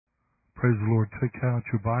Praise the Lord. Take out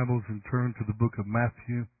your Bibles and turn to the book of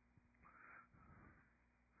Matthew.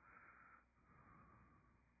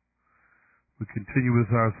 We continue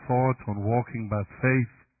with our thoughts on walking by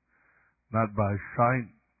faith, not by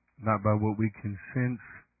sight, not by what we can sense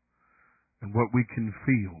and what we can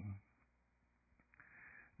feel.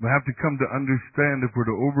 We have to come to understand if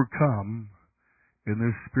we're to overcome in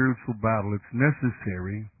this spiritual battle, it's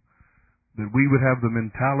necessary that we would have the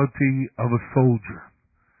mentality of a soldier.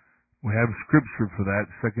 We have scripture for that,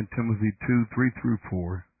 2 Timothy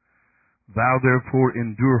 2:3-4. Thou therefore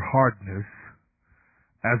endure hardness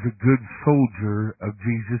as a good soldier of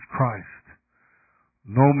Jesus Christ.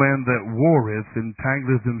 No man that warreth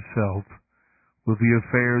entangleth himself with the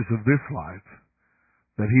affairs of this life,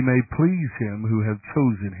 that he may please him who hath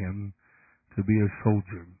chosen him to be a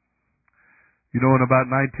soldier. You know, in about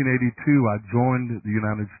 1982, I joined the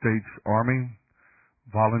United States Army,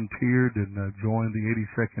 volunteered and joined the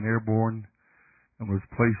 82nd Airborne and was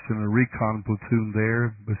placed in a recon platoon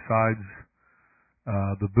there. Besides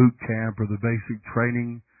the boot camp or the basic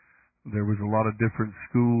training, there was a lot of different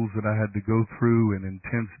schools that I had to go through and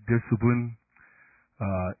intense discipline.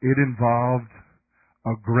 It involved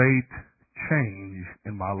a great change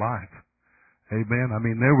in my life. Amen. I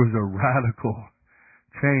mean, there was a radical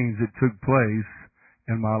change that took place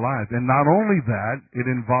in my life. And not only that, it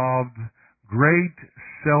involved great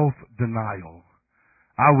self-denial.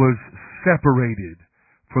 I was separated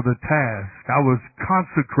for the task. I was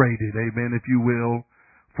consecrated, amen, if you will,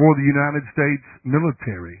 for the United States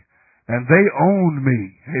military. And they owned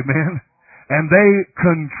me, amen, and they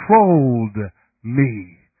controlled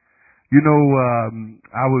me. You know,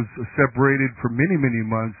 I was separated for many, many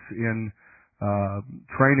months in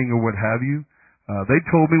training or what have you. They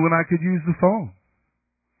told me when I could use the phone.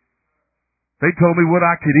 They told me what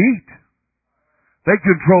I could eat. They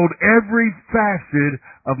controlled every facet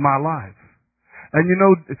of my life. And you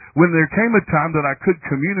know, when there came a time that I could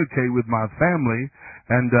communicate with my family,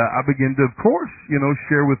 and I began to, of course, you know,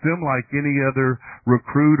 share with them like any other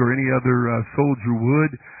recruit or any other soldier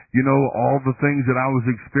would, you know, all the things that I was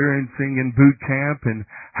experiencing in boot camp and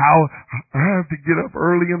how I have to get up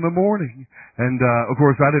early in the morning. And, of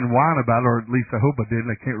course, I didn't whine about it, or at least I hope I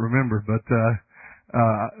didn't. I can't remember. But,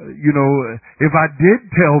 you know, if I did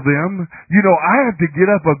tell them, you know, I have to get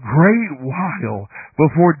up a great while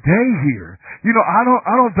before day here. You know, I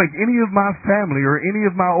don't think any of my family or any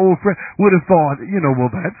of my old friends would have thought, you know,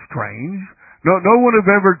 well, that's strange. No one would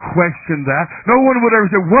have ever questioned that. No one would ever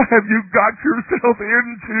say, what have you got yourself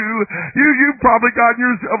into? You've probably gotten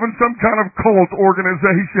yourself in some kind of cult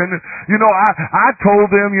organization. You know, I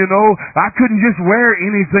told them, you know, I couldn't just wear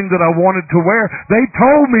anything that I wanted to wear. They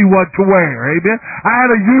told me what to wear. Amen. I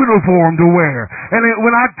had a uniform to wear. And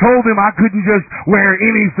when I told them I couldn't just wear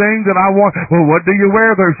anything that I want, well, what do you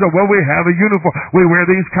wear there? So, well, we have a uniform. We wear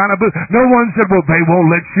these kind of boots. No one said, well, they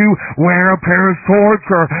won't let you wear a pair of shorts,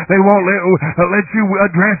 or they won't let you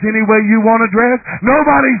dress any way you want to dress.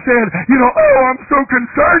 Nobody said, you know, oh, I'm so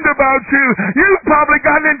concerned about you. You've probably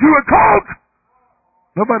gotten into a cult.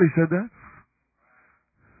 Nobody said that.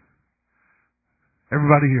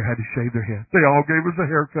 Everybody here had to shave their head. They all gave us a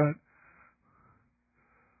haircut.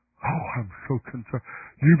 Oh, I'm so concerned.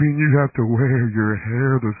 You mean you have to wear your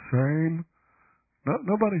hair the same? No,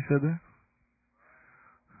 nobody said that.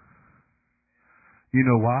 You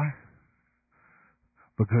know why?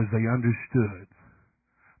 Because they understood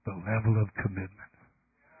the level of commitment.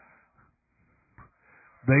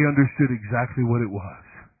 They understood exactly what it was,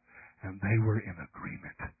 and they were in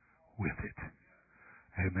agreement with it.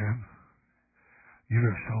 Amen.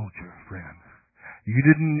 You're a soldier, friend. You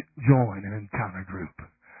didn't join an encounter group.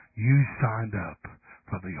 You signed up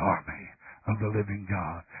for the army of the living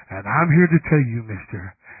God. And I'm here to tell you,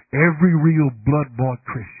 mister, every real blood-bought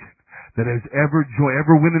Christian that has ever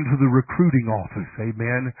went into the recruiting office,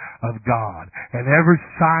 amen, of God, and ever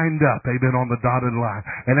signed up, amen, on the dotted line,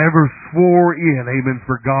 and ever swore in, amen,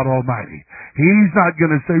 for God Almighty. He's not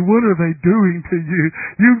going to say, what are they doing to you?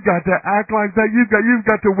 You've got to act like that. You've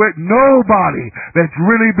got to wait. Nobody that's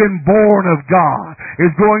really been born of God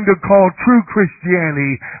is going to call true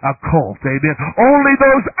Christianity a cult, amen. Only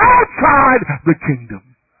those outside the kingdom.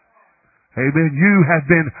 Amen. You have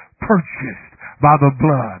been purchased by the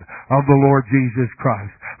blood of the Lord Jesus Christ.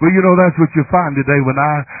 But that's what you find today when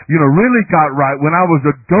I, really got right. When I was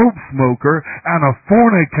a dope smoker and a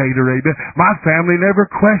fornicator, amen, my family never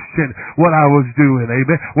questioned what I was doing,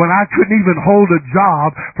 amen. When I couldn't even hold a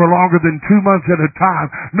job for longer than 2 months at a time,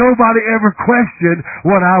 nobody ever questioned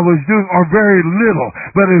what I was doing, or very little.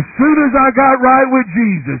 But as soon as I got right with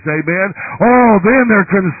Jesus, amen, then they're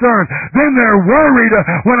concerned. Then they're worried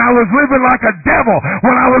when I was living like a devil,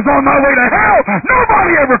 when I was on my way to hell.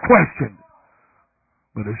 Nobody ever questioned.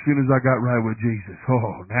 But as soon as I got right with Jesus,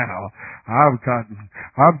 now I've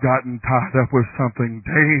gotten tied up with something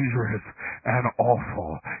dangerous and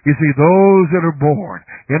awful. You see, those that are born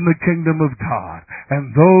in the kingdom of God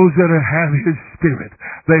and those that have His Spirit,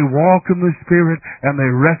 they walk in the Spirit and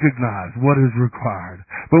they recognize what is required.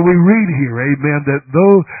 But we read here, amen, that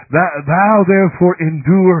thou therefore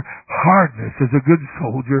endure hardness as a good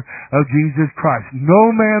soldier of Jesus Christ.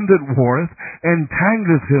 No man that warreth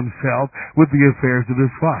entangleth himself with the affairs of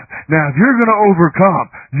this life. Now, if you're going to overcome,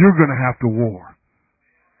 you're going to have to war.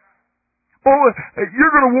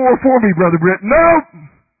 You're going to war for me, Brother Britt. Nope.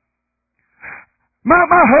 My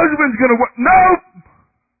husband's going to war. Nope.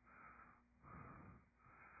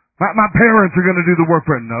 My parents are going to do the work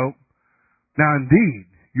for it. Nope. Now, indeed,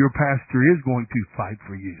 your pastor is going to fight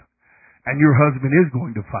for you. And your husband is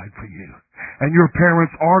going to fight for you. And your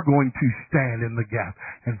parents are going to stand in the gap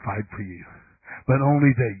and fight for you. But only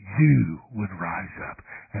that you would rise up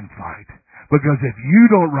and fight. Because if you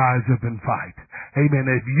don't rise up and fight, amen,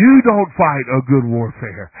 if you don't fight a good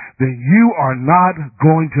warfare, then you are not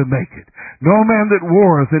going to make it. No man that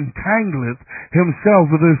warreth entangleth himself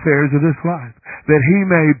with the affairs of this life, that he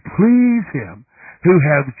may please him who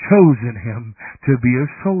have chosen him to be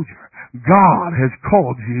a soldier. God has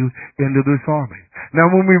called you into this army.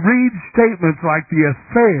 Now, when we read statements like the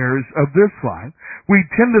affairs of this life, we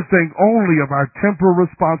tend to think only of our temporal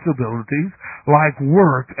responsibilities like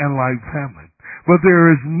work and like family. But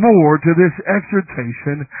there is more to this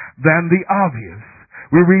exhortation than the obvious.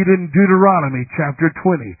 We read in Deuteronomy chapter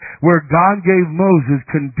 20, where God gave Moses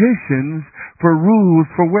conditions for rules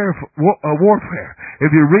for warfare.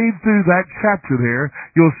 If you read through that chapter there,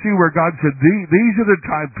 you'll see where God said, these are the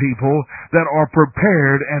type people that are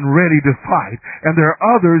prepared and ready to fight, and there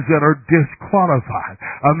are others that are disqualified.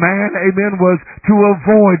 A man, amen, was to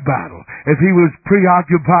avoid battle if he was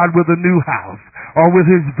preoccupied with a new house, or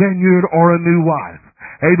with his vineyard, or a new wife.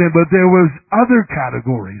 Amen. But there was other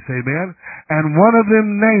categories. Amen. And one of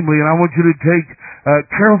them, namely, and I want you to take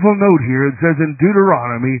careful note here. It says in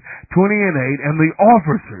Deuteronomy 20:8, and the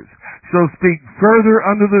officers shall speak further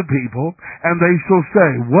unto the people, and they shall say,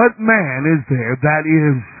 what man is there that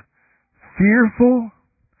is fearful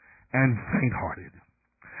and faint-hearted?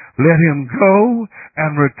 Let him go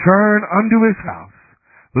and return unto his house,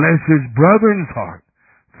 lest his brethren's heart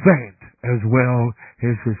faint as well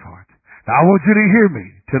as his heart. Now, I want you to hear me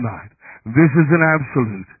tonight. This is an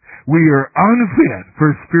absolute. We are unfit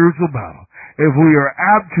for spiritual battle if we are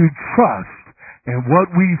apt to trust in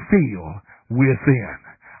what we feel within.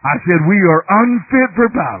 I said we are unfit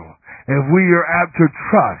for battle if we are apt to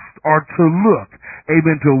trust or to look,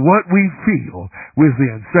 amen, to what we feel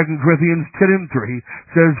within. 2 Corinthians 10:3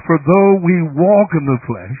 says, for though we walk in the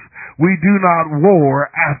flesh, we do not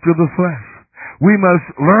war after the flesh. We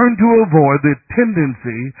must learn to avoid the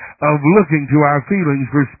tendency of looking to our feelings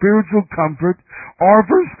for spiritual comfort or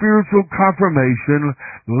for spiritual confirmation,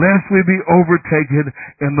 lest we be overtaken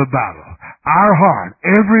in the battle. Our heart,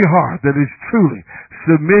 every heart that is truly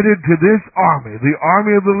submitted to this army, the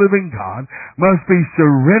army of the living God, must be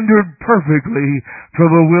surrendered perfectly to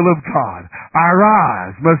the will of God. Our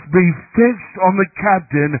eyes must be fixed on the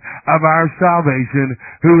captain of our salvation,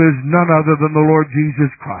 who is none other than the Lord Jesus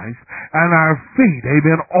Christ, and our feet,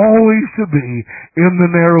 amen, always to be in the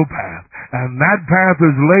narrow path. And that path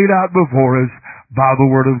is laid out before us by the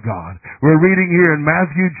Word of God. We're reading here in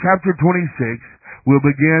Matthew chapter 26. We'll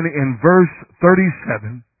begin in verse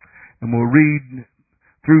 37, and we'll read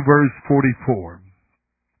through verse 44.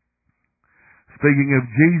 Speaking of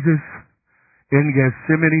Jesus in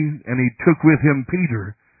Gethsemane, and he took with him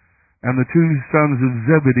Peter and the two sons of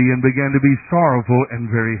Zebedee, and began to be sorrowful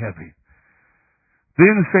and very heavy.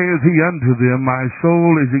 Then saith he unto them, my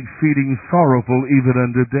soul is exceeding sorrowful, even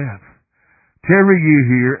unto death. Tarry ye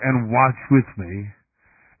here, and watch with me.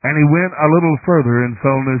 And he went a little further, and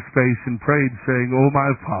fell on his face, and prayed, saying, O my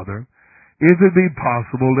Father, if it be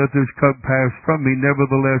possible, let this cup pass from me,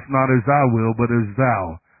 nevertheless not as I will, but as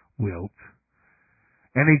thou wilt.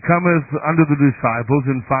 And he cometh unto the disciples,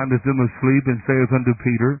 and findeth them asleep, and saith unto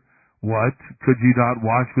Peter, what, could ye not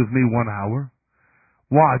watch with me 1 hour?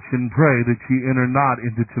 Watch and pray that ye enter not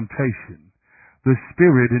into temptation. The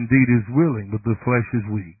spirit indeed is willing, but the flesh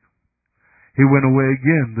is weak. He went away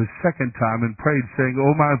again the second time and prayed, saying,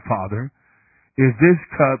 O my Father, if this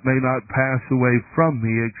cup may not pass away from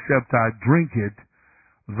me except I drink it,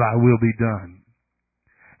 thy will be done.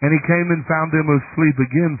 And he came and found them asleep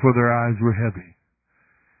again, for their eyes were heavy.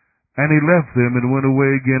 And he left them and went away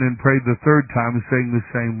again and prayed the third time, saying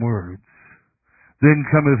the same words. Then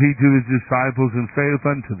cometh he to his disciples and saith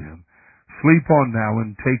unto them, Sleep on now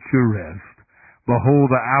and take your rest. Behold,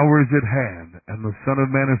 the hour is at hand, and the Son of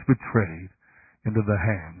Man is betrayed into the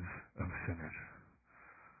hands of sinners.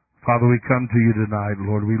 Father, we come to you tonight,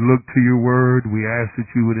 Lord. We look to your word. We ask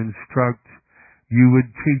that you would instruct, you would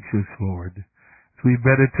teach us, Lord. As we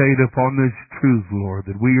meditate upon this truth, Lord,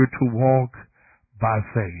 that we are to walk by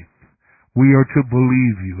faith. We are to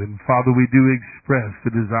believe you. And Father, we do express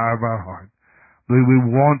the desire of our heart that we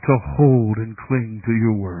want to hold and cling to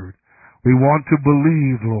your word. We want to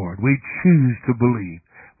believe, Lord. We choose to believe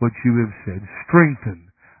what you have said.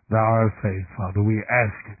 Strengthen thou our faith, Father. We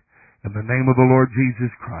ask it in the name of the Lord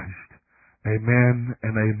Jesus Christ. Amen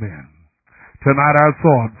and amen. Tonight our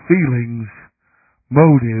thought, feelings,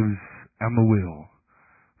 motives, and the will.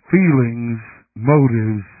 Feelings,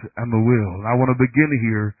 motives, and the will. And I want to begin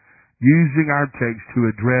here using our text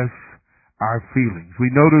to address our feelings. We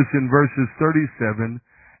notice in verses 37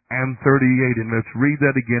 and 38, and let's read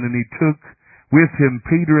that again. And he took with him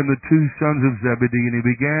Peter and the two sons of Zebedee, and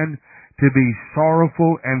he began to be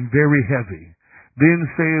sorrowful and very heavy. Then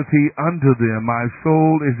saith he unto them, My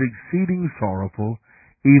soul is exceeding sorrowful,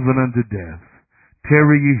 even unto death.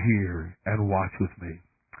 Tarry ye here, and watch with me.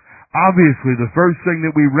 Obviously, the first thing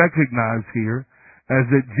that we recognize here is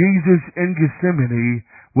that Jesus in Gethsemane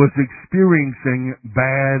was experiencing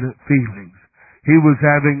bad feelings. He was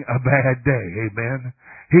having a bad day, amen?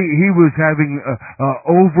 He was having an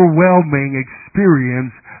overwhelming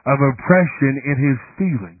experience of oppression in his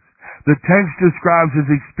feelings. The text describes his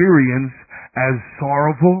experience as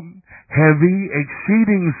sorrowful, heavy,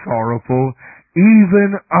 exceeding sorrowful,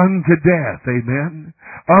 even unto death. Amen?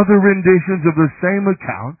 Other renditions of the same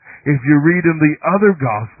account, if you read in the other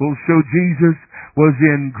Gospels, show Jesus was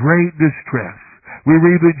in great distress. We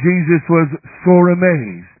read that Jesus was sore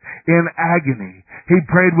amazed, in agony. He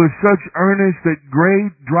prayed with such earnest that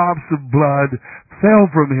great drops of blood fell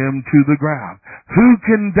from him to the ground. Who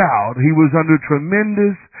can doubt he was under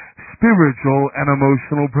tremendous spiritual and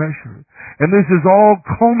emotional pressure? And this is all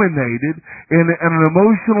culminated in an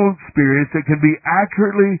emotional experience that can be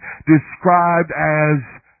accurately described as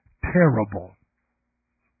terrible.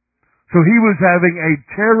 So he was having a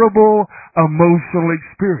terrible emotional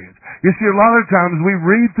experience. You see, a lot of times we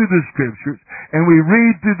read through the scriptures and we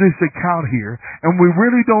read through this account here and we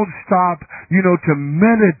really don't stop, to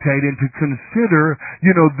meditate and to consider,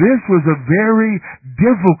 this was a very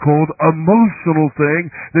difficult emotional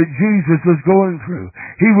thing that Jesus was going through.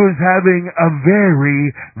 He was having a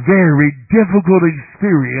very, very difficult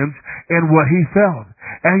experience in what he felt.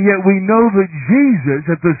 And yet we know that Jesus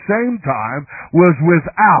at the same time was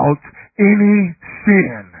without any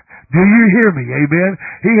sin. Do you hear me? Amen?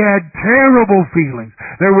 He had terrible feelings.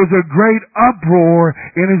 There was a great uproar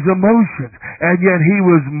in his emotions. And yet he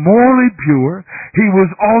was morally pure. He was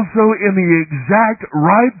also in the exact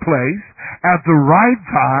right place at the right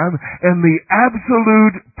time in the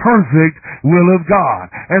absolute perfect will of God.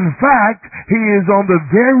 In fact, he is on the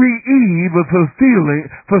very eve of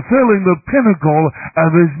fulfilling the pinnacle of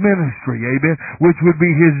his ministry, amen, which would be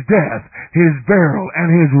his death, his burial, and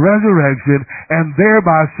his resurrection, and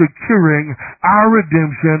thereby securing our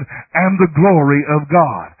redemption and the glory of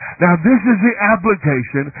God. Now, this is the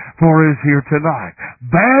application for us here tonight.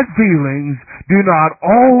 Bad feelings do not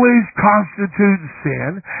always constitute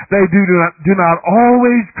sin. They do not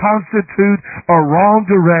always constitute a wrong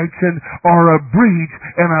direction or a breach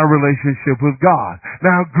in our relationship with God.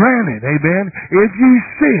 Now, granted, amen, if you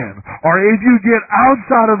sin or if you get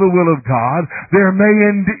outside of the will of God, there may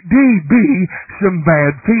indeed be some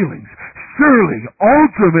bad feelings. Surely,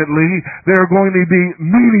 ultimately, there are going to be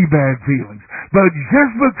many bad feelings. But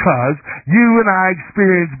just because you and I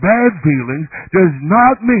experience bad feelings does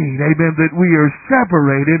not mean, amen, that we are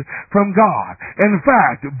separated from God. In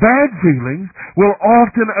fact, bad feelings will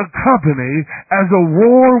often accompany, as a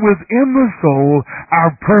war within the soul,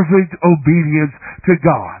 our perfect obedience to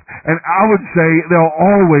God. And I would say they'll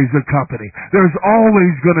always accompany. There's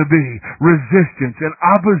always going to be resistance and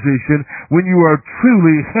opposition when you are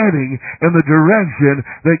truly heading in the direction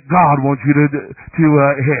that God wants you to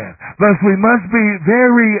head. Thus, we must be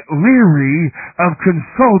very leery of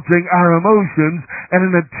consulting our emotions in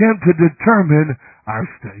an attempt to determine our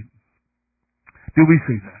state. Do we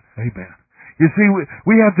see that? Amen. You see,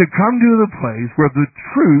 we have to come to the place where the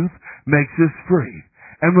truth makes us free.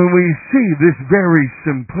 And when we see this very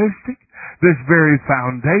simplistic, this very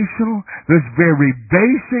foundational, this very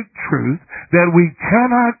basic truth that we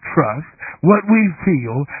cannot trust what we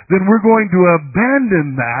feel, then we're going to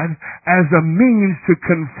abandon that as a means to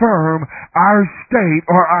confirm our state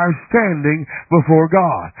or our standing before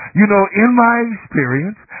God. You know, in my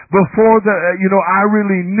experience, before I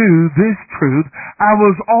really knew this truth, I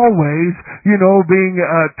was always, being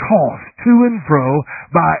tossed to and fro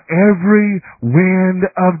by every wind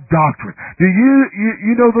of doctrine. Do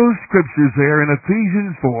you know those scriptures there in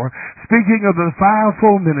Ephesians 4, speaking of the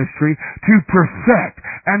fivefold ministry to perfect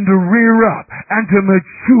and to rear up and to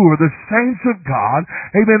mature the saints of God?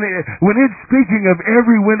 Amen. When it's speaking of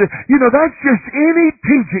every wind, that's just any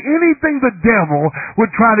teaching, anything the devil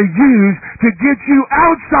would try to use to get you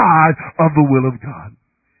outside of the will of God.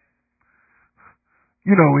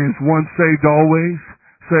 Is once saved, always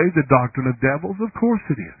saved? The doctrine of devils? Of course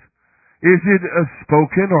it is. Is it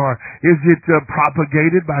spoken or is it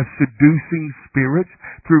propagated by seducing spirits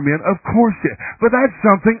through men? Of course it is. But that's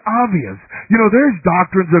something obvious. There's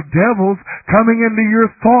doctrines of devils coming into your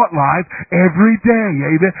thought life every day.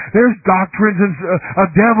 Amen. There's doctrines of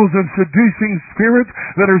devils and seducing spirits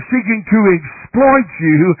that are seeking to exploit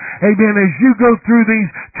you, amen, as you go through these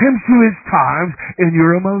tempestuous times in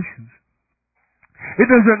your emotions. It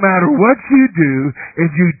doesn't matter what you do,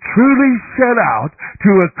 if you truly set out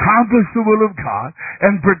to accomplish the will of God,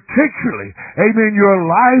 and particularly, amen, your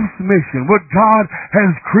life's mission, what God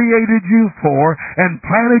has created you for and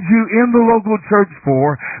planted you in the local church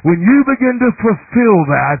for, when you begin to fulfill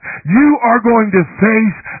that, you are going to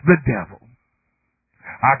face the devil.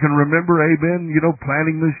 I can remember, amen,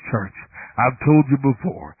 planning this church. I've told you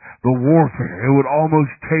before, the warfare, it would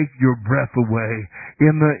almost take your breath away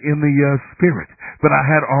in the spirit. But I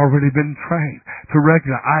had already been trained to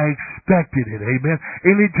recognize, I expected it, amen.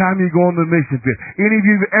 Anytime you go on the mission field, any of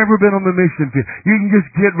you who've ever been on the mission field, you can just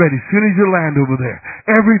get ready. As soon as you land over there,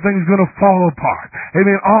 everything's going to fall apart.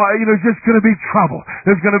 Amen. It's just going to be trouble.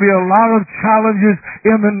 There's going to be a lot of challenges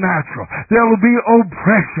in the natural. There will be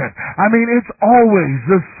oppression. I mean, it's always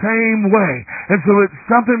the same way. And so it's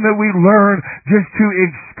something that we learn just to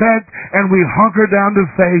expect, and we hunker down to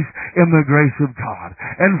face in the grace of God.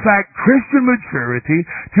 In fact, Christian maturity,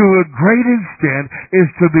 to a great extent, is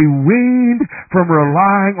to be weaned from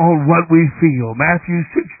relying on what we feel. Matthew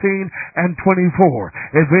 16 and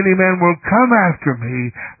 24. If any man will come after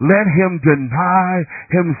me, let him deny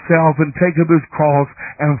himself and take up his cross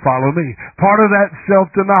and follow me. Part of that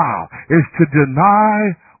self-denial is to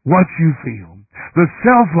deny what you feel. The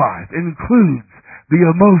self-life includes the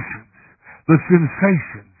emotions, the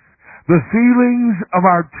sensations, the feelings of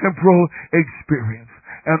our temporal experience.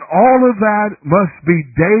 And all of that must be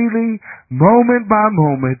daily, moment by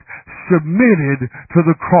moment, submitted to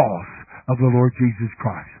the cross of the Lord Jesus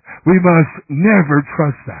Christ. We must never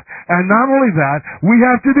trust that. And not only that, we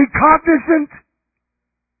have to be cognizant.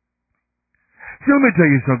 So let me tell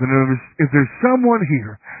you something. If there's someone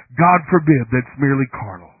here, God forbid, that's merely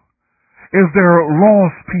carnal. If there are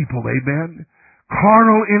lost people, amen,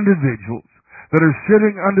 carnal individuals that are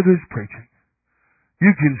sitting under this preaching,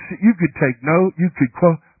 you could take note, you could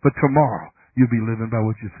quote, but tomorrow you'll be living by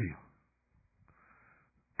what you feel.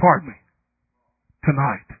 Pardon me.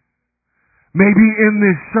 Tonight. Maybe in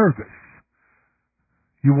this service,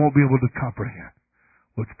 you won't be able to comprehend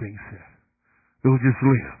what's being said. You'll just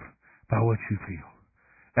live by what you feel.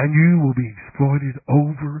 And you will be exploited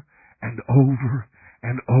over and over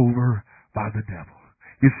and over by the devil.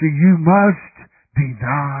 You see, you must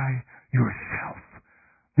deny yourself.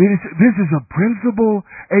 This is a principle,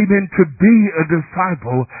 amen, to be a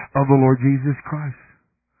disciple of the Lord Jesus Christ.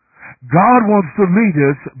 God wants to lead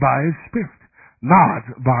us by His Spirit, not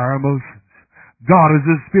by our emotions. God is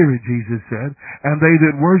a spirit, Jesus said, and they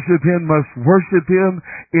that worship Him must worship Him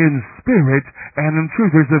in spirit and in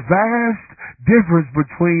truth. There's a vast difference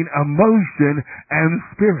between emotion and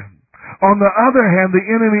spirit. On the other hand, the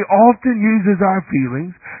enemy often uses our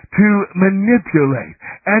feelings to manipulate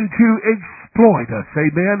and to exploit us.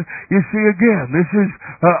 Amen? You see, again, this is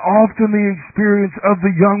often the experience of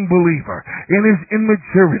the young believer. In his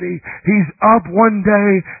immaturity, he's up one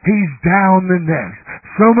day, he's down the next.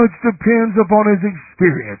 So much depends upon his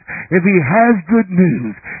experience. If he has good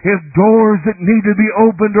news, if doors that need to be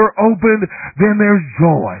opened are opened, then there's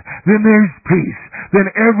joy. Then there's peace. Then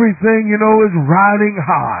everything, is riding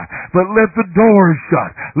high. But let the doors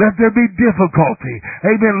shut. Let there be difficulty.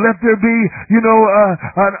 Amen. Let there be,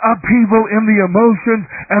 an upheaval in the emotions,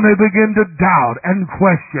 and they begin to doubt and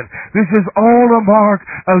question. This is all a mark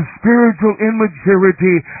of spiritual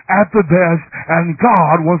immaturity at the best, and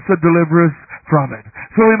God wants to deliver us from it.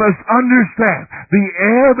 So we must understand the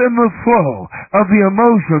ebb and the flow of the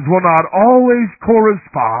emotions will not always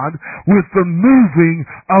correspond with the moving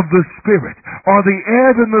of the Spirit, or the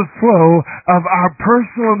ebb and the flow of our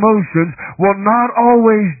personal emotions will not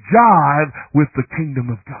always jive with the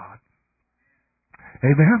kingdom of God.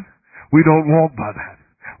 Amen? We don't walk by that.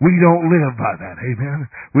 We don't live by that. Amen?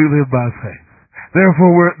 We live by faith.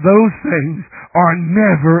 Therefore, those things are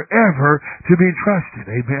never, ever to be trusted.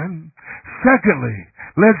 Amen? Secondly,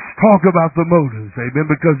 let's talk about the motives. Amen?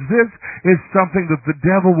 Because this is something that the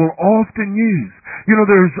devil will often use.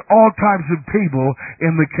 There's all types of people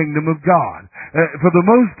in the kingdom of God. For the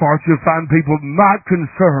most part, you'll find people not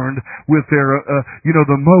concerned with their,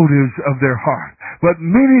 the motives of their heart. But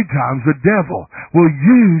many times the devil will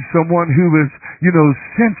use someone who is,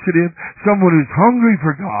 sensitive, someone who's hungry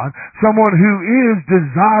for God, someone who is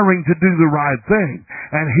desiring to do the right thing.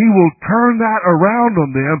 And he will turn that around on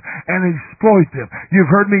them and exploit them.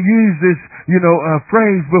 You've heard me use this,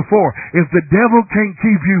 phrase before. If the devil can't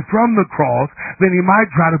keep you from the cross, then he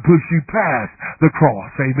might try to push you past the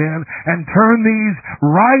cross. Amen? And turn these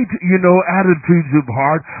right, attitudes of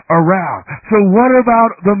heart around. So what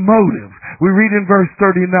about the motives? We read in verse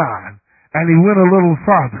 39, and he went a little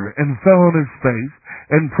farther and fell on his face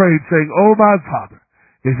and prayed, saying, "O my Father,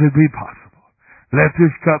 if it be possible, let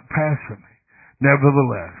this cup pass from me.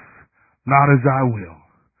 Nevertheless, not as I will,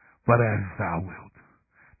 but as thou wilt."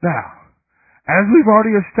 Now, as we've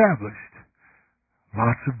already established,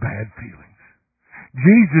 lots of bad feelings.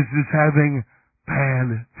 Jesus is having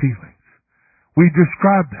bad feelings. We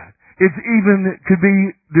described that. It could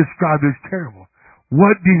be described as terrible.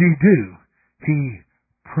 What did he do? He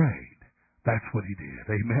prayed. That's what he did.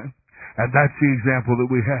 Amen? And that's the example that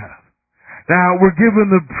we have. Now, we're given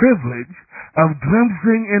the privilege of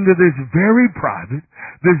glimpsing into this very private,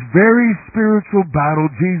 this very spiritual battle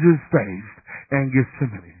Jesus faced in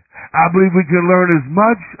Gethsemane. I believe we can learn as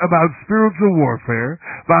much about spiritual warfare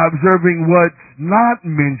by observing what's not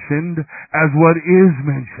mentioned as what is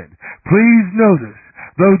mentioned. Please notice,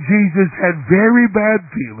 though Jesus had very bad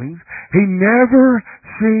feelings, he never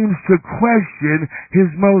seems to question his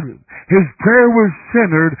motive. His prayer was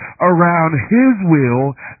centered around his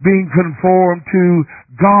will being conformed to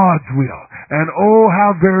God's will. And oh,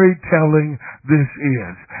 how very telling this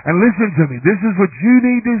is. And listen to me, this is what you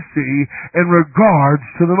need to see in regards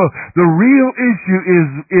to the motive. The real issue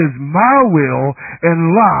is my will in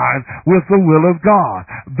line with the will of God.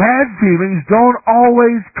 Bad feelings don't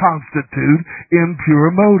always constitute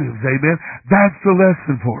impure motives. Amen? That's the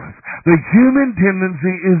lesson for us. The human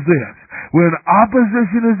tendency is this. When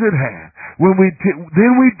opposition is at hand,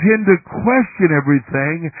 then we tend to question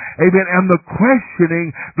everything, amen, and the questioning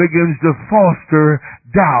begins to foster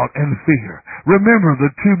doubt and fear. Remember the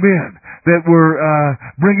two men that were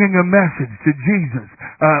bringing a message to Jesus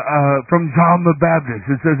from John the Baptist.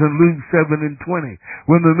 It says in Luke 7:20,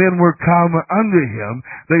 when the men were come unto him,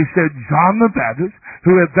 they said, "John the Baptist,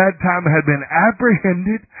 who at that time had been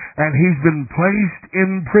apprehended, and he's been placed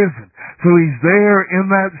in prison." So he's there in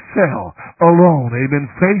that cell alone, amen,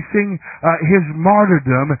 facing his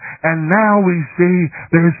martyrdom, and now we see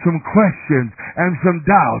there's some questions and some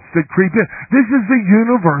doubts that creep in. This is the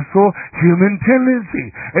universal human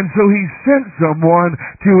tendency. And so he sent someone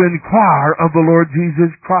to inquire of the Lord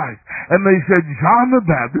Jesus Christ. And they said, "John the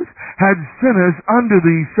Baptist had sent us unto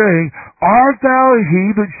thee, saying, Art thou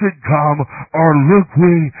he that should come, or look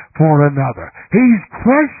we for another?" He's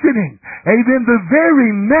questioning, amen, the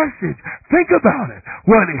very message. Think about it.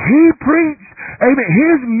 What he preached, amen,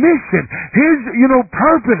 his mission, his,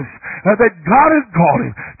 purpose that God has called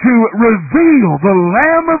him to reveal the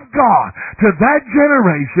Lamb of God to that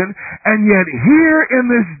generation, and yet here in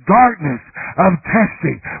this darkness of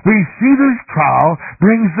testing, we see this trial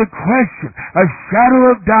brings the question, a shadow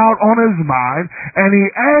of doubt on his mind, and he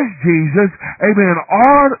asked Jesus, amen,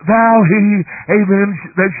 "Art thou he, amen,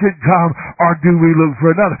 that should come, or do we look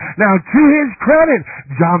for another?" Now, to his credit,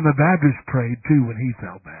 John the Baptist prayed too when he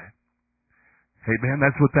felt bad. Amen,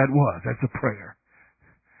 that's what that was. That's a prayer.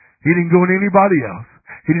 He didn't go to anybody else.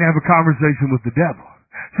 He didn't have a conversation with the devil.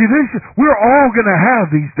 See, we're all going to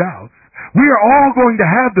have these doubts. We are all going to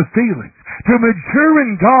have the feelings. To mature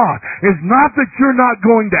in God is not that you're not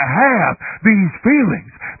going to have these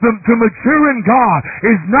feelings. To mature in God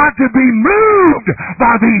is not to be moved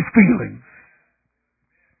by these feelings.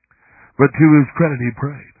 But to his credit, he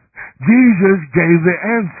prayed. Jesus gave the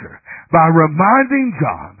answer by reminding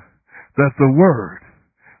John that the word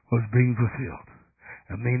was being fulfilled.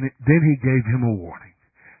 And then he gave him a warning.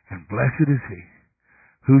 And blessed is he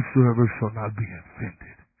whosoever shall not be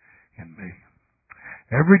offended in me.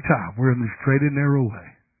 Every time we're in the straight and narrow way,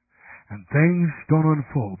 and things don't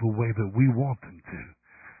unfold the way that we want them to,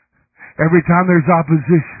 every time there's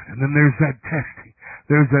opposition, and then there's that testing,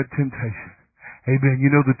 there's that temptation. Amen.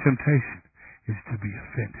 You know the temptation is to be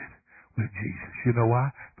offended with Jesus. You know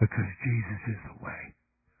why? Because Jesus is the way.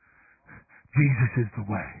 Jesus is the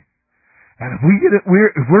way. And if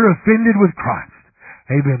we're offended with Christ,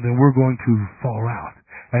 amen, then we're going to fall out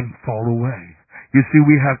and fall away. You see,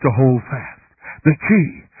 we have to hold fast. The key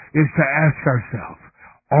is to ask ourselves,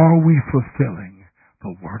 are we fulfilling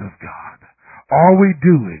the Word of God? Are we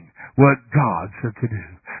doing what God said to do?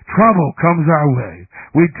 Trouble comes our way.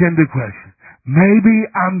 We tend to question, maybe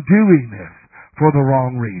I'm doing this for the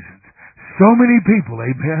wrong reasons. So many people,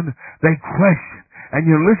 amen, they question. And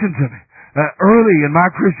you listen to me. Early in my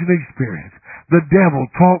Christian experience, the devil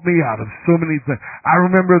talked me out of so many things. I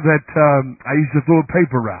remember that I used to throw a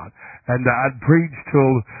paper around, and I'd preach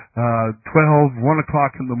till 12, 1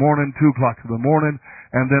 o'clock in the morning, 2 o'clock in the morning,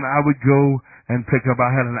 and then I would go and pick up.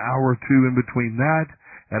 I had an hour or two in between that,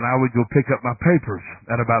 and I would go pick up my papers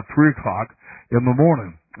at about 3 o'clock in the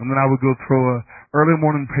morning. And then I would go throw a early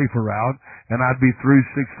morning paper out, and I'd be through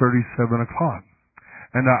 6:30, 7 o'clock.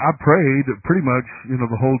 And I prayed pretty much,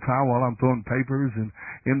 the whole time while I'm throwing papers and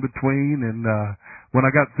in between. And when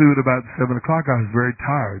I got through at about 7 o'clock, I was very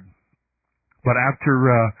tired. But after,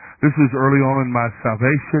 this was early on in my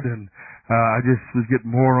salvation, and I just was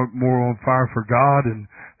getting more on fire for God. And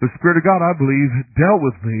the Spirit of God, I believe, dealt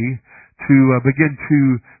with me to begin to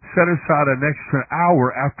set aside an extra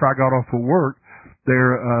hour after I got off of work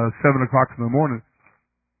there, 7 o'clock in the morning,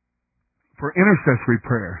 for intercessory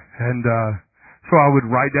prayer. And so I would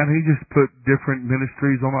write down, he just put different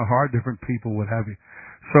ministries on my heart, different people, what have you.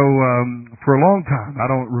 So for a long time, I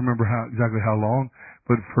don't remember exactly how long,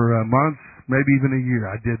 but for months, maybe even a year,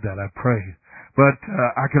 I did that. I prayed. But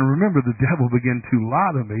I can remember the devil began to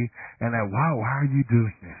lie to me, and why are you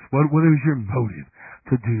doing this? What is your motive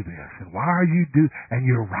to do this? And why are you and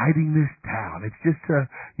you're writing this down? It's just a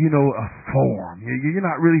form. You're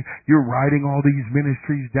not really, you're writing all these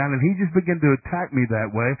ministries down. And he just began to attack me that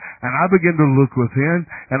way. And I began to look within,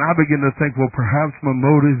 and I began to think, well, perhaps my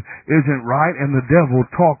motive isn't right. And the devil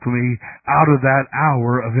talked me out of that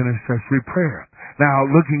hour of intercessory prayer. Now,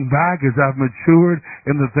 looking back as I've matured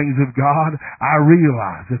in the things of God, I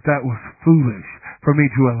realized that was foolish for me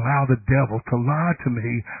to allow the devil to lie to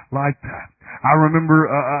me like that. I remember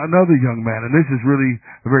another young man, and this is really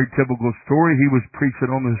a very typical story. He was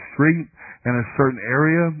preaching on the street in a certain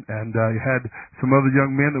area, and he had some other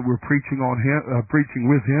young men that were preaching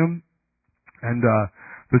with him, and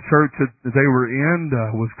the church that they were in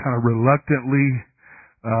was kind of reluctantly,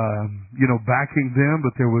 backing them,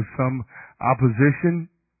 but there was some opposition.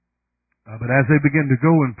 But as they began to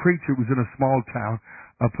go and preach, it was in a small town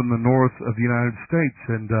up in the north of the United States,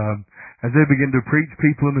 and as they began to preach,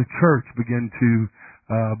 people in the church began to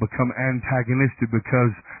become antagonistic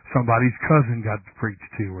because somebody's cousin got preached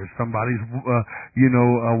to, or somebody's,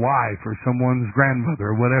 a wife, or someone's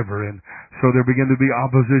grandmother, or whatever. And so there began to be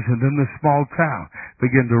opposition. Then the small town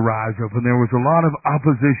began to rise up, and there was a lot of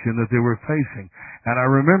opposition that they were facing. And I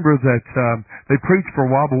remember that they preached for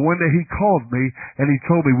a while, but one day he called me, and he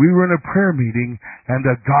told me, we were in a prayer meeting, and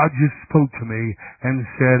God just spoke to me and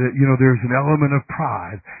said, there's an element of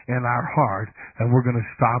pride in our heart, and we're going to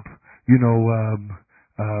stop,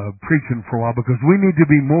 preaching for a while because we need to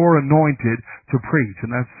be more anointed to preach.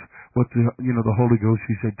 And that's what the Holy Ghost,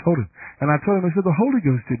 he said, told him. And I told him, I said, the Holy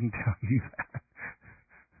Ghost didn't tell you that.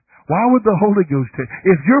 Why would the Holy Ghost tell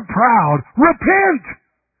you? If you're proud, repent!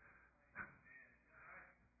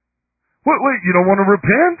 Wait, you don't want to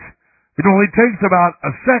repent? It only takes about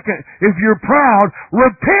a second. If you're proud,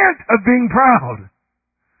 repent of being proud.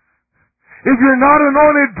 If you're not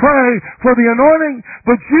anointed, pray for the anointing,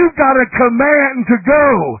 but you've got a command to go.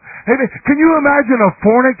 Amen. Can you imagine a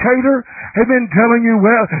fornicator? Amen. Telling you,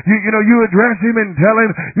 you address him and tell him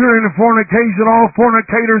you're in fornication. All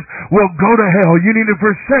fornicators will go to hell. You need to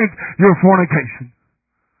forsake your fornication.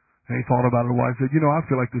 And he thought about it a while. He said, I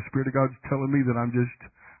feel like the Spirit of God's telling me that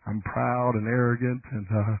I'm proud and arrogant, and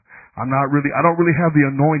I don't really have the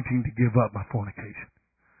anointing to give up my fornication.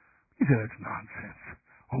 He said, that's nonsense.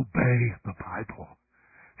 Obey the Bible.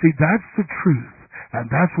 See, that's the truth. And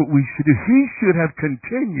that's what we should do. He should have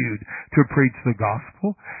continued to preach the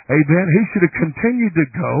gospel. Amen. He should have continued to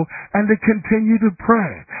go and to continue to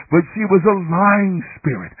pray. But see, it was a lying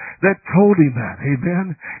spirit that told him that.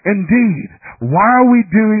 Amen. Indeed, why are we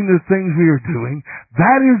doing the things we are doing?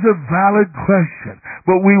 That is a valid question.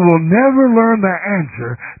 But we will never learn the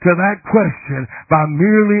answer to that question by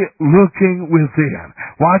merely looking within.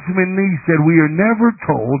 Watchman Nee said, we are never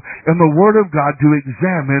told in the Word of God to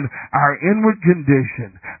examine our inward condition.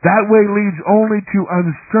 That way leads only to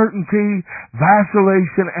uncertainty,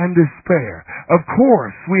 vacillation, and despair. Of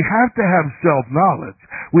course, we have to have self-knowledge.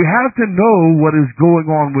 We have to know what is going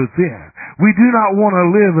on within. We do not want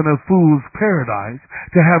to live in a fool's paradise,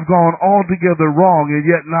 to have gone altogether wrong and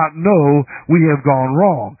yet not know we have gone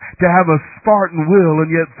wrong, to have a Spartan will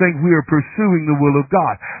and yet think we are pursuing the will of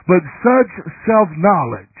God. But such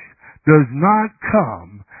self-knowledge does not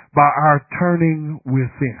come by our turning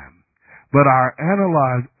within, but by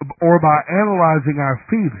analyzing our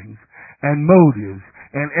feelings and motives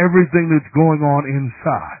and everything that's going on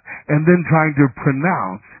inside, and then trying to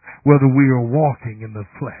pronounce whether we are walking in the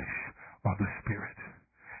flesh or the Spirit.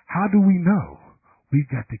 How do we know? We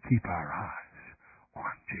got to keep our eyes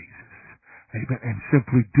on Jesus. Amen. And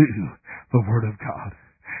simply do the Word of God.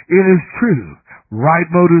 It is true, right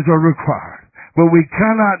motives are required, but we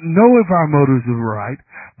cannot know if our motives are right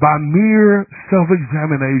by mere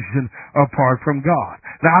self-examination apart from God.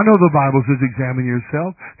 Now, I know the Bible says examine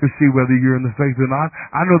yourself to see whether you're in the faith or not.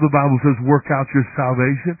 I know the Bible says work out your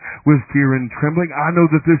salvation with fear and trembling. I know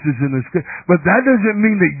that this is in the Scripture. But that doesn't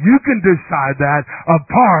mean that you can decide that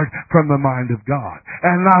apart from the mind of God.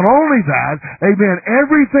 And not only that, amen,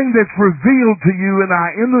 everything that's revealed to you and I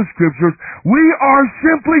in the Scriptures, we are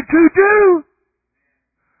simply to do.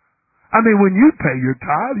 I mean, when you pay your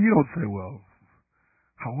tithe, you don't say, well,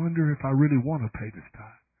 I wonder if I really want to pay this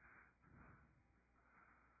tithe.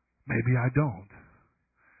 Maybe I don't.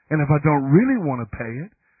 And if I don't really want to pay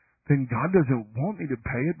it, then God doesn't want me to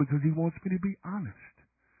pay it because He wants me to be honest.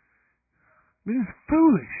 I mean, it's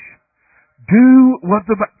foolish. Do what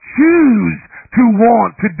choose to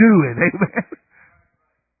want to do it. Amen.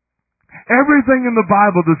 Everything in the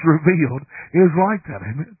Bible that's revealed is like that.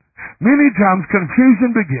 Amen. Many times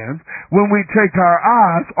confusion begins when we take our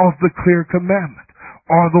eyes off the clear commandment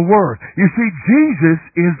or the Word. You see, Jesus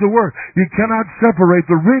is the Word. You cannot separate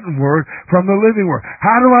the written Word from the living Word.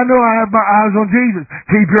 How do I know I have my eyes on Jesus?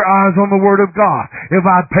 Keep your eyes on the Word of God. If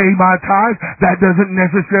I pay my tithe, that doesn't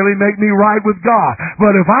necessarily make me right with God.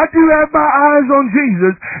 But if I do have my eyes on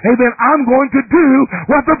Jesus, then I'm going to do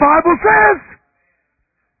what the Bible says.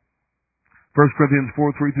 1 Corinthians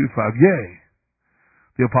 4:3-5. Yea,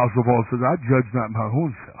 the Apostle Paul says, I judge not my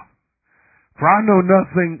own self, for I know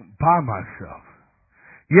nothing by myself.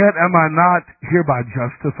 Yet am I not hereby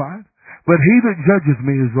justified? But he that judges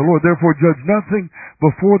me is the Lord. Therefore judge nothing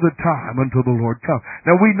before the time until the Lord come.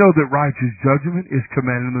 Now we know that righteous judgment is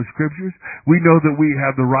commanded in the Scriptures. We know that we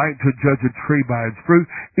have the right to judge a tree by its fruit,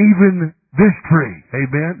 even this tree.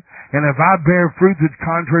 Amen? And if I bear fruit that's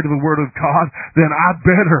contrary to the Word of God, then I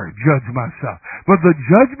better judge myself. But the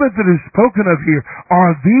judgment that is spoken of here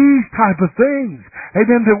are these type of things.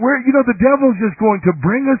 Amen. That the devil's just going to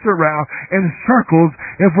bring us around in circles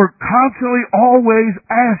if we're constantly always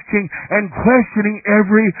asking and questioning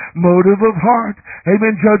every motive of heart.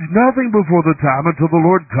 Amen. Judge nothing before the time until the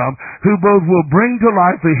Lord come, who both will bring to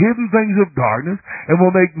light the hidden things of darkness and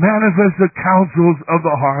will make manifest the counsels of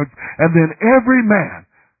the hearts, and then every man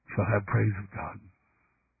shall have praise of God.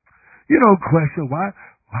 Question, why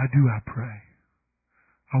do I pray?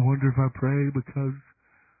 I wonder if I pray because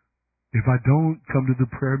if I don't come to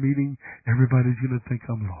the prayer meeting, everybody's going to think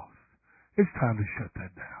I'm lost. It's time to shut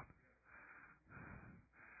that down.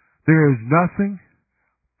 There is nothing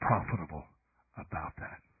profitable about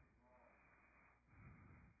that.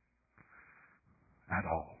 At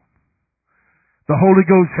all. The Holy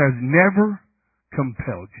Ghost has never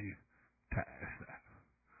compelled you to ask that.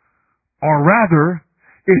 Or rather,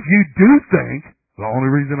 if you do think, the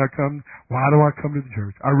only reason I come, why do I come to the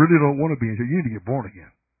church? I really don't want to be in church. You need to get born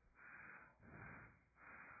again.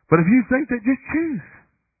 But if you think that, just choose.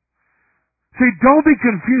 See, don't be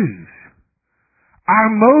confused. Our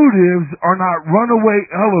motives are not runaway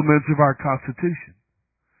elements of our Constitution.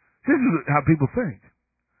 This is how people think.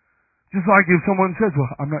 Just like if someone says,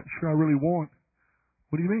 well, I'm not sure I really want.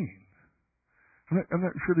 What do you mean? I'm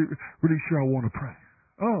not really sure I want to pray.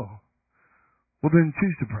 Oh. Well, then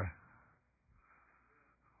choose to pray.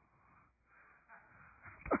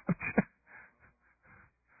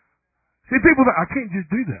 See, people think, I can't just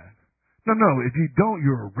do that. No, if you don't,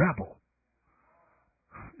 you're a rebel.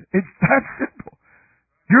 It's that simple.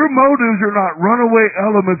 Your motives are not runaway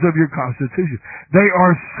elements of your constitution. They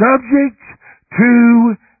are subject to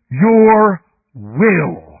your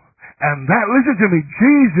will. And that, listen to me,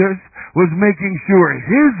 Jesus was making sure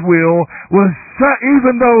His will was,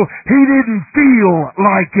 even though He didn't feel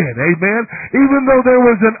like it, amen? Even though there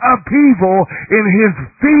was an upheaval in His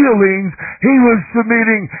feelings, He was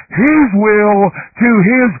submitting His will to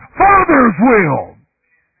His Father's will.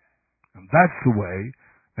 And that's the way,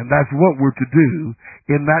 and that's what we're to do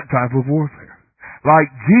in that type of warfare. Like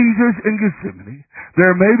Jesus in Gethsemane,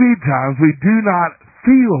 there may be times we do not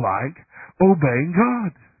feel like obeying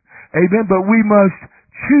God. Amen. But we must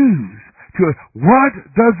choose to, what is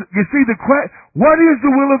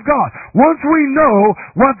the will of God? Once we know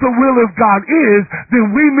what the will of God is,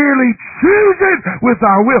 then we merely choose it with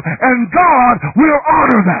our will, and God will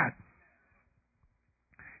honor that.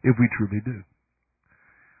 If we truly do.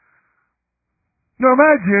 Now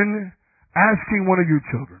imagine asking one of your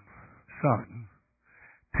children, son,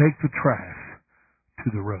 take the trash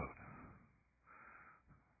to the road.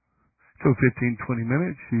 So 15, 20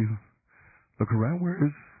 minutes, you look around,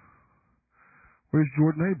 where's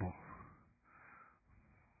Jordan Abel?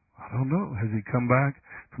 I don't know. Has he come back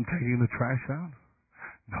from taking the trash out?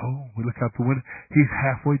 No. We look out the window. He's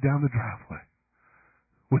halfway down the driveway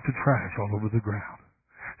with the trash all over the ground.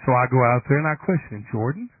 So I go out there and I question,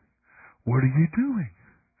 Jordan, what are you doing?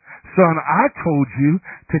 Son, I told you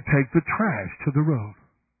to take the trash to the road.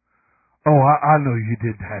 Oh, I know you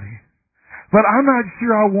did, Daddy. But I'm not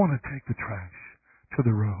sure I want to take the trash to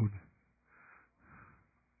the road.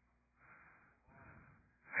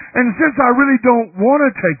 And since I really don't want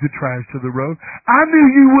to take the trash to the road, I knew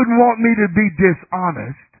you wouldn't want me to be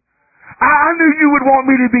dishonest. I knew you would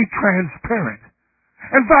want me to be transparent.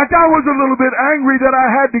 In fact, I was a little bit angry that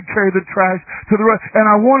I had to carry the trash to the road,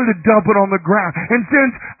 and I wanted to dump it on the ground. And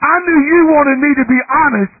since I knew you wanted me to be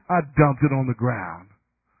honest, I dumped it on the ground.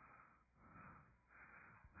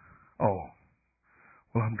 Oh.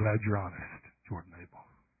 Well, I'm glad you're honest, Jordan Abel.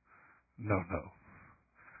 No.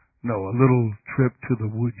 No, a little trip to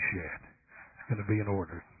the woodshed is going to be in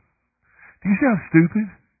order. Do you see how stupid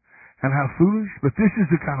and how foolish? But this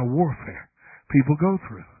is the kind of warfare people go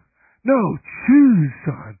through. No, choose,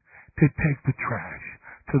 son, to take the trash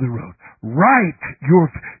to the road. Write your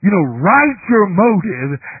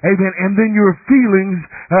motive, amen, and then your feelings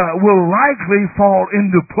will likely fall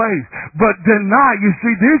into place. But deny, you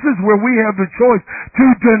see, this is where we have the choice to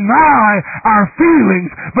deny our feelings,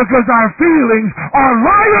 because our feelings are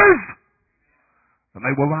liars, and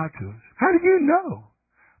they will lie to us. How do you know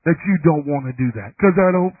that you don't want to do that? Because I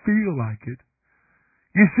don't feel like it.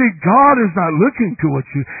 You see, God is not looking to what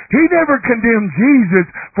you... He never condemned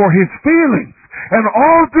Jesus for His feelings. And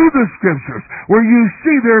all through the Scriptures, where you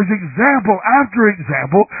see there's example after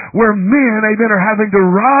example, where men, amen, are having to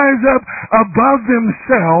rise up above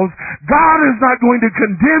themselves, God is not going to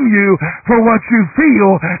condemn you for what you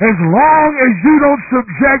feel, as long as you don't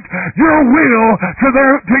subject your will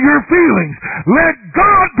to your feelings. Let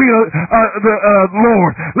God be the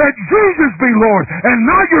Lord. Let Jesus be Lord, and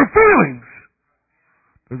not your feelings.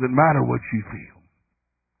 Doesn't matter what you feel.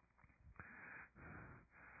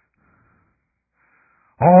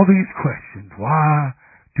 All these questions. Why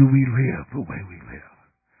do we live the way we live?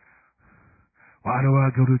 Why do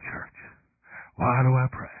I go to church? Why do I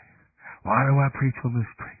pray? Why do I preach on the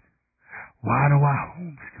street? Why do I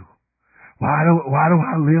homeschool? Why do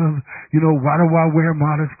I live, why do I wear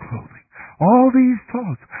modest clothing? All these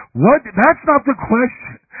thoughts. That's not the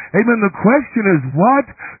question. Amen. The question is, what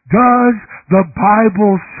does the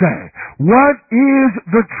Bible say? What is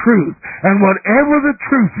the truth? And whatever the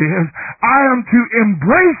truth is, I am to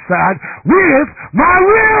embrace that with my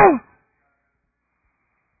will.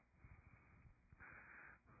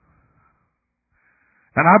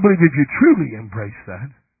 And I believe if you truly embrace that,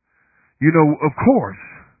 of course,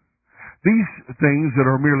 these things that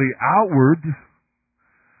are merely outward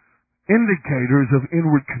indicators of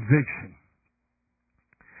inward conviction.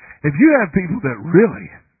 If you have people that really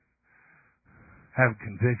have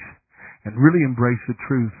conviction and really embrace the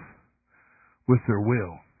truth with their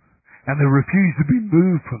will, and they refuse to be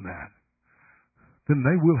moved from that, then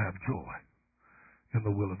they will have joy in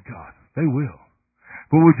the will of God. They will.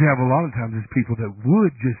 But what you have a lot of times is people that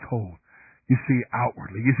would just hold,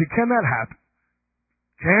 outwardly. You see, can that happen?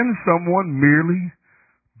 Can someone merely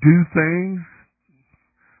do things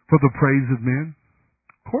for the praise of men?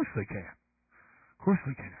 Of course they can. Of course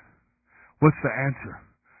they can. What's the answer?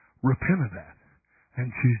 Repent of that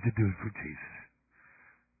and choose to do it for Jesus.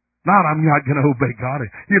 Not I'm not going to obey God.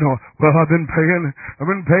 Well, I've been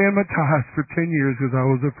paying my tithes for 10 years because I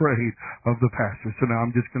was afraid of the pastor. So now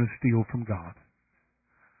I'm just going to steal from God.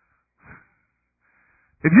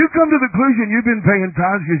 If you come to the conclusion you've been paying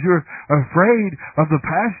tithes because you're afraid of the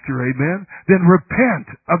pastor, amen, then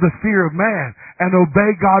repent of the fear of man and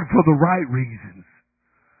obey God for the right reasons.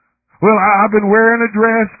 Well, I've been wearing a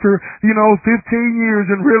dress for, 15 years,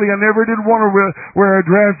 and really I never did want to wear a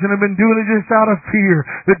dress, and I've been doing it just out of fear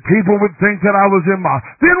that people would think that I was immoral.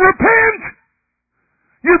 Then repent!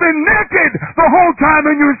 You've been naked the whole time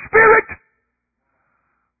in your spirit.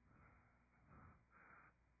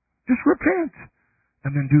 Just repent,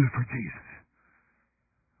 and then do it for Jesus.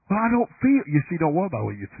 Well, I don't feel. You see, don't worry about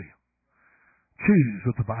what you feel. Choose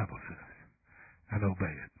what the Bible says and obey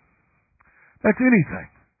it. That's anything.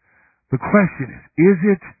 The question is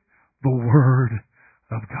it the Word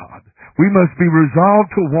of God? We must be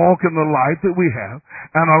resolved to walk in the light that we have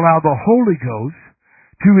and allow the Holy Ghost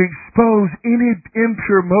to expose any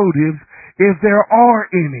impure motives if there are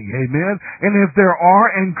any. Amen? And if there are,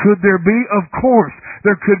 and could there be? Of course,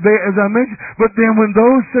 there could be, as I mentioned. But then when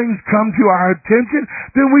those things come to our attention,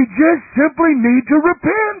 then we just simply need to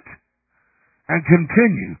repent and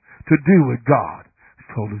continue to do what God has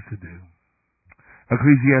told us to do.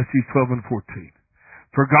 Ecclesiastes 12 and 14.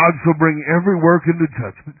 For God shall bring every work into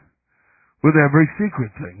judgment with every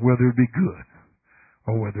secret thing, whether it be good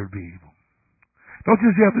or whether it be evil. Don't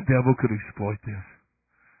you see how the devil could exploit this?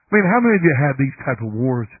 I mean, how many of you have these type of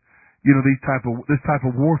wars, this type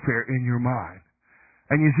of warfare in your mind?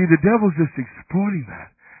 And you see the devil's just exploiting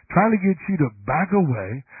that, trying to get you to back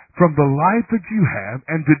away from the life that you have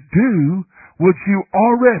and to do what you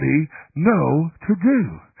already know to do.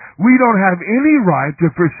 We don't have any right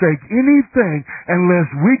to forsake anything unless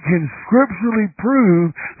we can scripturally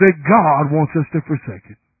prove that God wants us to forsake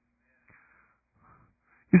it.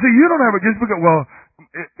 You see, you don't have it just because, well,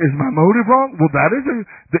 is my motive wrong? Well,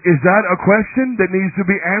 is that a question that needs to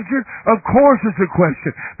be answered? Of course it's a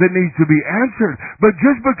question that needs to be answered. But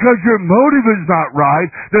just because your motive is not right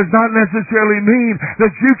does not necessarily mean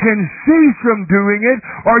that you can cease from doing it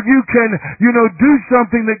or you can, do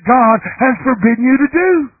something that God has forbidden you to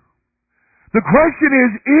do. The question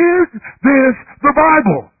is this the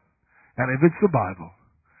Bible? And if it's the Bible,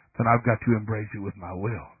 then I've got to embrace it with my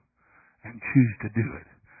will and choose to do it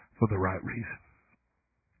for the right reason.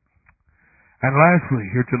 And lastly,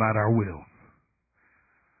 here tonight, our will.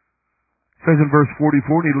 It says in verse 44,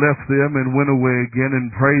 and he left them and went away again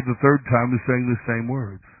and prayed the third time, saying the same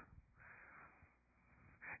words.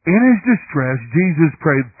 In his distress, Jesus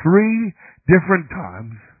prayed 3 different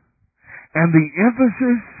times, and the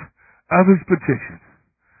emphasis of his petition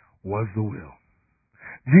was the will.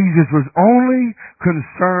 Jesus was only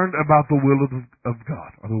concerned about the will of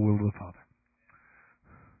God, or the will of the Father.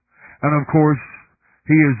 And of course,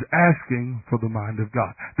 he is asking for the mind of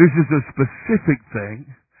God. This is a specific thing.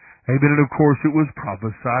 Amen. And of course, it was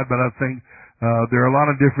prophesied, but I think there are a lot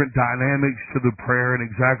of different dynamics to the prayer and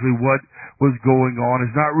exactly what was going on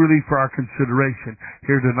is not really for our consideration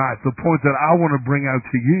here tonight. The point that I want to bring out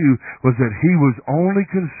to you was that he was only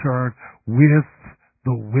concerned with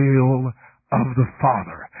the will of the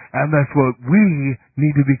Father. And that's what we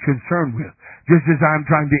need to be concerned with. Just as I'm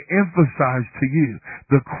trying to emphasize to you,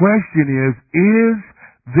 the question is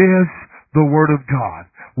this the Word of God?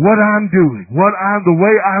 What I'm doing, the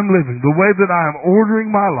way I'm living, the way that I'm ordering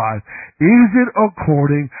my life, is it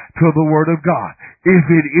according to the Word of God? If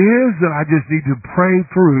it is, then I just need to pray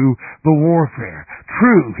through the warfare.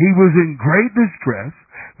 True, he was in great distress,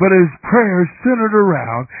 but his prayers centered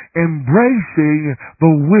around embracing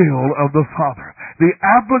the will of the Father. The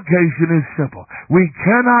application is simple. We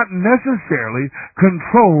cannot necessarily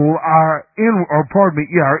control our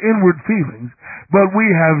inward feelings, but we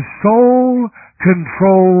have sole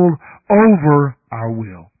control over our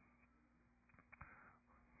will.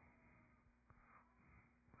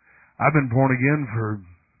 I've been born again for,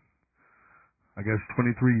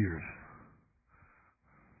 23 years.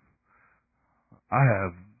 I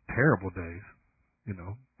have terrible days,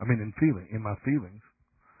 in my feelings.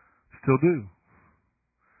 Still do.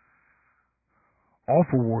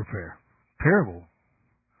 Awful warfare. Terrible.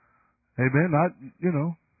 Amen.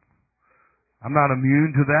 I'm not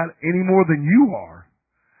immune to that any more than you are.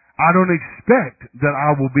 I don't expect that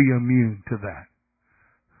I will be immune to that.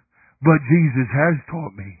 But Jesus has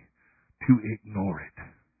taught me to ignore it.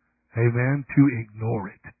 Amen? To ignore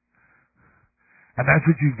it. And that's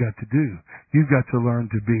what you've got to do. You've got to learn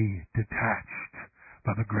to be detached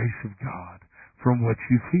by the grace of God from what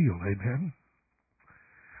you feel. Amen?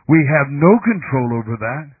 We have no control over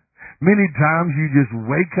that. Many times you just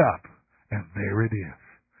wake up and there it is.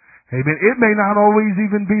 Amen. It may not always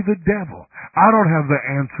even be the devil. I don't have the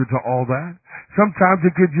answer to all that. Sometimes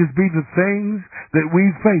it could just be the things that we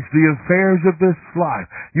face, the affairs of this life.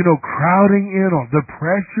 Crowding in on the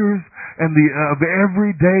pressures and of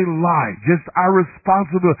everyday life. Just our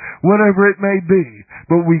responsibility, whatever it may be.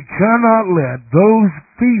 But we cannot let those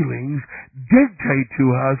feelings dictate to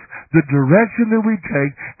us the direction that we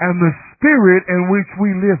take and the spirit in which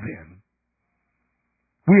we live in.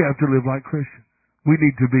 We have to live like Christians. We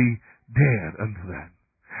need to be dead unto that.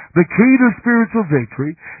 The key to spiritual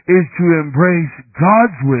victory is to embrace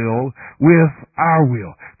God's will with our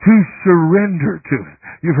will, to surrender to it.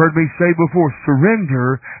 You've heard me say before,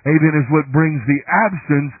 surrender, amen, is what brings the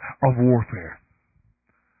absence of warfare.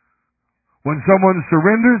 When someone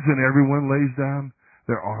surrenders, then everyone lays down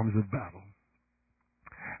their arms of battle.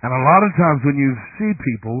 And a lot of times when you see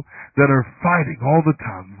people that are fighting all the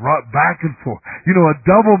time, back and forth, a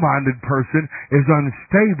double-minded person is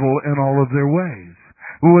unstable in all of their ways.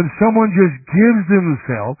 But when someone just gives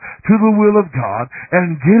themselves to the will of God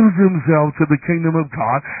and gives themselves to the kingdom of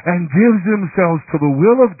God and gives themselves to the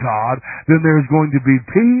will of God, then there's going to be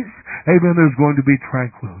peace. Amen. There's going to be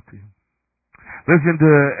tranquility. Listen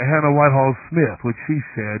to Hannah Whitehall Smith, what she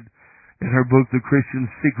said in her book, The Christian's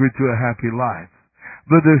Secret to a Happy Life.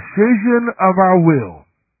 The decisions of our will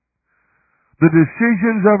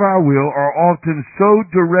are often so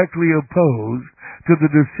directly opposed to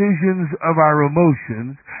the decisions of our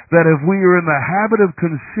emotions that if we are in the habit of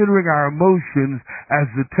considering our emotions as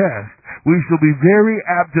the test, we shall be very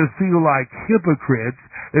apt to feel like hypocrites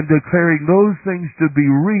in declaring those things to be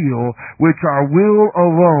real which our will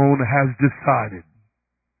alone has decided.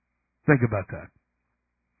 Think about that.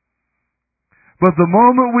 But the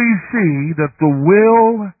moment we see that the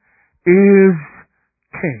will is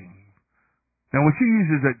king. Now when she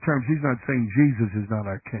uses that term, she's not saying Jesus is not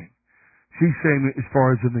our king. She's saying as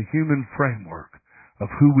far as in the human framework of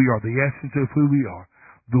who we are, the essence of who we are,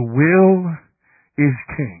 the will is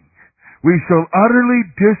king. We shall utterly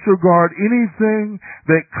disregard anything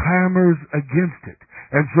that clamors against it,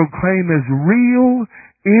 and shall claim as real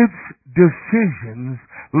its decisions,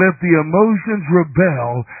 let the emotions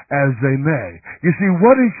rebel as they may. You see,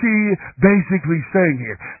 what is she basically saying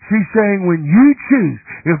here? She's saying when you choose,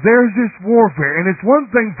 if there's this warfare, and it's one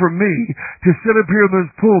thing for me to sit up here in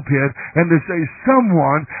this pulpit and to say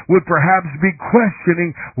someone would perhaps be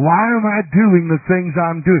questioning, why am I doing the things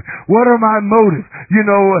I'm doing? What are my motives?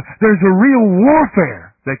 There's a real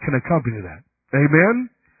warfare that can accompany that.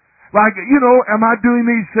 Amen? Like, am I doing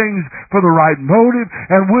these things for the right motive?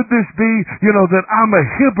 And would this be, that I'm a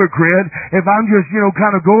hypocrite if I'm just,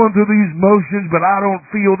 kind of going through these motions, but I don't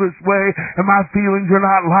feel this way, and my feelings are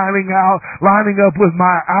not lining up with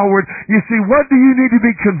my outward? You see, what do you need to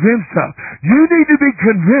be convinced of? You need to be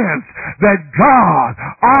convinced that God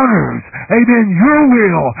honors, amen, your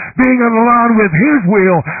will being in line with His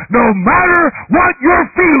will, no matter what your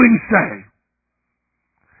feelings say.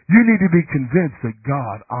 You need to be convinced that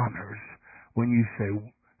God honors when you say,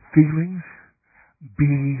 feelings,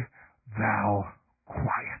 be thou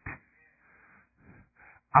quiet.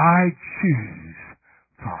 I choose,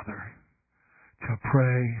 Father, to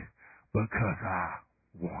pray because I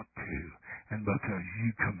want to and because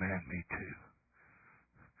you command me to.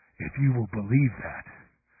 If you will believe that,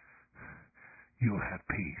 you'll have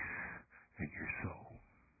peace in your soul.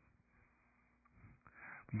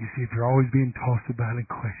 You see, if you're always being tossed about and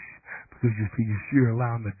questioned because you're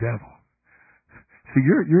allowing the devil. See,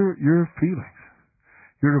 your feelings,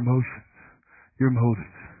 your emotions, your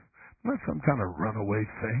motives, not some kind of runaway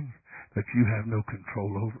thing that you have no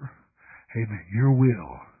control over. Amen. Your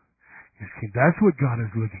will is king. That's what God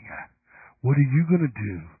is looking at. What are you going to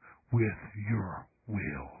do with your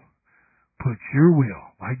will? Put your will,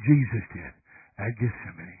 like Jesus did at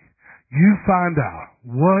Gethsemane. You find out,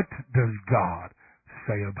 what does God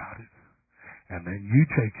say about it? And then you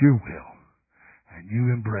take your will and you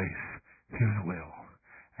embrace His will.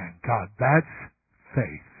 And God, that's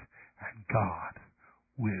faith. And God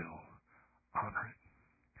will honor it.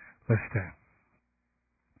 Let's stand.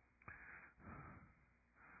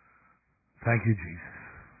 Thank you, Jesus.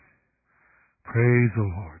 Praise the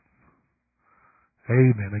Lord.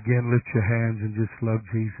 Amen. Again, lift your hands and just love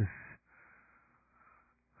Jesus.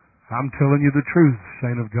 I'm telling you the truth,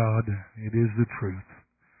 saint of God. It is the truth.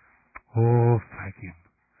 Oh, thank Him.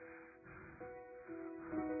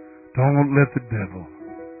 Don't let the devil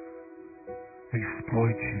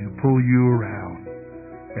exploit you, pull you around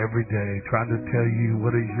every day, trying to tell you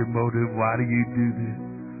what is your motive, why do you do this.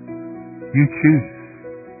 You choose.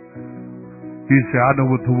 You say, I know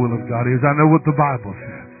what the will of God is. I know what the Bible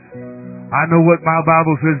says. I know what my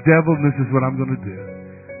Bible says, devil, and this is what I'm going to do.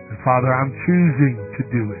 If Father, I'm choosing to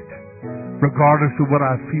do it. Regardless of what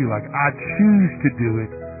I feel like, I choose to do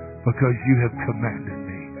it because you have commanded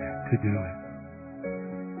me to do it.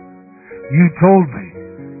 You told me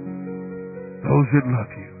those that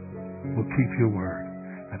love you will keep your word.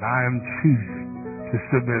 And I am choosing to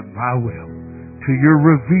submit my will to your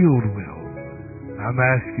revealed will. I'm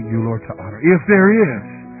asking you, Lord, to honor. If there is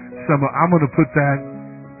some, I'm going to put that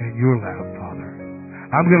in your lap, Father.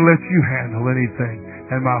 I'm going to let you handle anything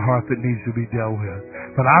in my heart that needs to be dealt with.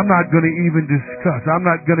 But I'm not going to even discuss. I'm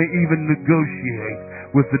not going to even negotiate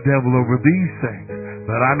with the devil over these things.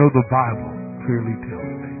 But I know the Bible clearly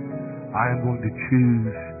tells me I am going to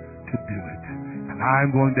choose to do it. And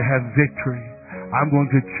I'm going to have victory. I'm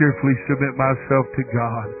going to cheerfully submit myself to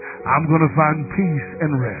God. I'm going to find peace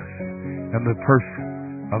and rest in the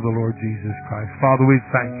person of the Lord Jesus Christ. Father, we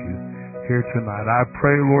thank you here tonight. I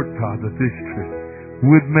pray, Lord God, that this truth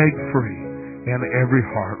would make free in every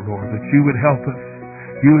heart, Lord, that you would help us,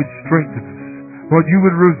 you would strengthen us, Lord, you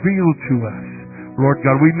would reveal to us, Lord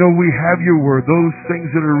God, we know we have your word, those things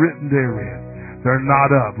that are written therein, they're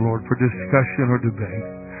not up, Lord, for discussion or debate,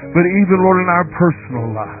 but even, Lord, in our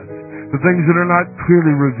personal lives, the things that are not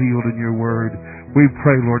clearly revealed in your word, we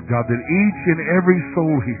pray, Lord God, that each and every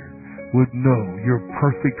soul here would know your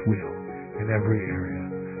perfect will in every area.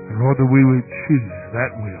 And Lord, that we would choose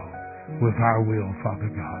that will with our will,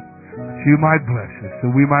 Father God. That you might bless us,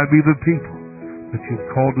 that we might be the people that you've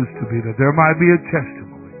called us to be, that there might be a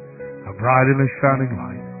testimony, a bright and a shining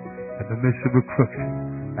light in the midst of a crooked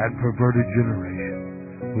and perverted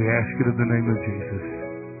generation. We ask it in the name of Jesus.